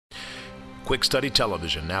Quick Study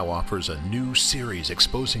Television now offers a new series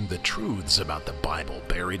exposing the truths about the Bible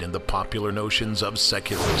buried in the popular notions of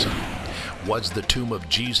secularism. Was the tomb of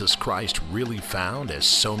Jesus Christ really found, as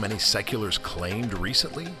so many seculars claimed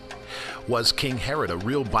recently? Was King Herod a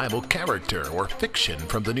real Bible character or fiction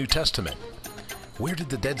from the New Testament? Where did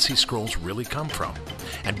the Dead Sea Scrolls really come from?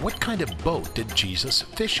 And what kind of boat did Jesus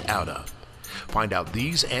fish out of? Find out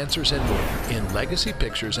these answers and more in Legacy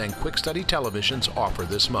Pictures and Quick Study Television's offer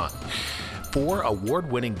this month. 4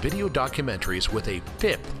 award-winning video documentaries with a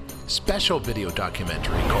 5th special video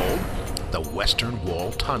documentary called The Western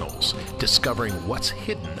Wall Tunnels, discovering what's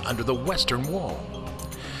hidden under the Western Wall.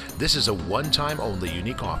 This is a one-time only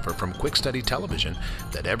unique offer from Quick Study Television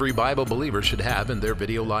that every Bible believer should have in their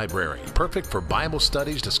video library, perfect for Bible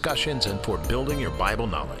studies, discussions, and for building your Bible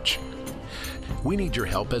knowledge. We need your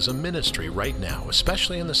help as a ministry right now,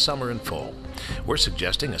 especially in the summer and fall. We're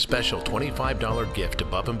suggesting a special $25 gift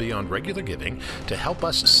above and beyond regular giving to help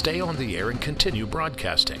us stay on the air and continue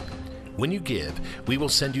broadcasting. When you give, we will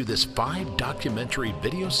send you this 5-documentary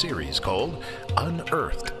video series called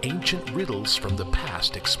Unearthed: Ancient Riddles from the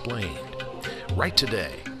Past Explained. Write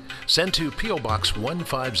today. Send to P.O. Box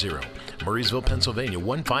 150, Murraysville, Pennsylvania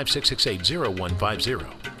 156680150.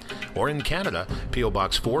 Or in Canada, P.O.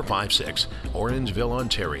 Box 456, Orangeville,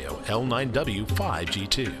 Ontario,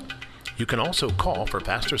 L9W5G2. You can also call for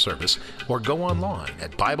faster service or go online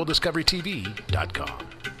at BibleDiscoveryTV.com.